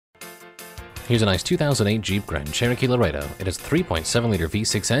Here's a nice 2008 Jeep Grand Cherokee Laredo. It has a 3.7-liter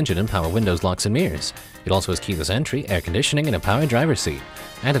V6 engine and power windows, locks, and mirrors. It also has keyless entry, air conditioning, and a power driver's seat.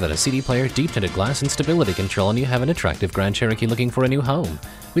 Add to that a CD player, deep tinted glass, and stability control, and you have an attractive Grand Cherokee looking for a new home.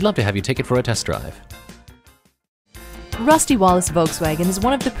 We'd love to have you take it for a test drive. Rusty Wallis Volkswagen is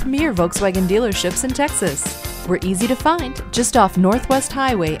one of the premier Volkswagen dealerships in Texas. We're easy to find just off Northwest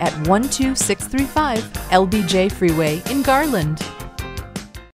Highway at 12635 LBJ Freeway in Garland.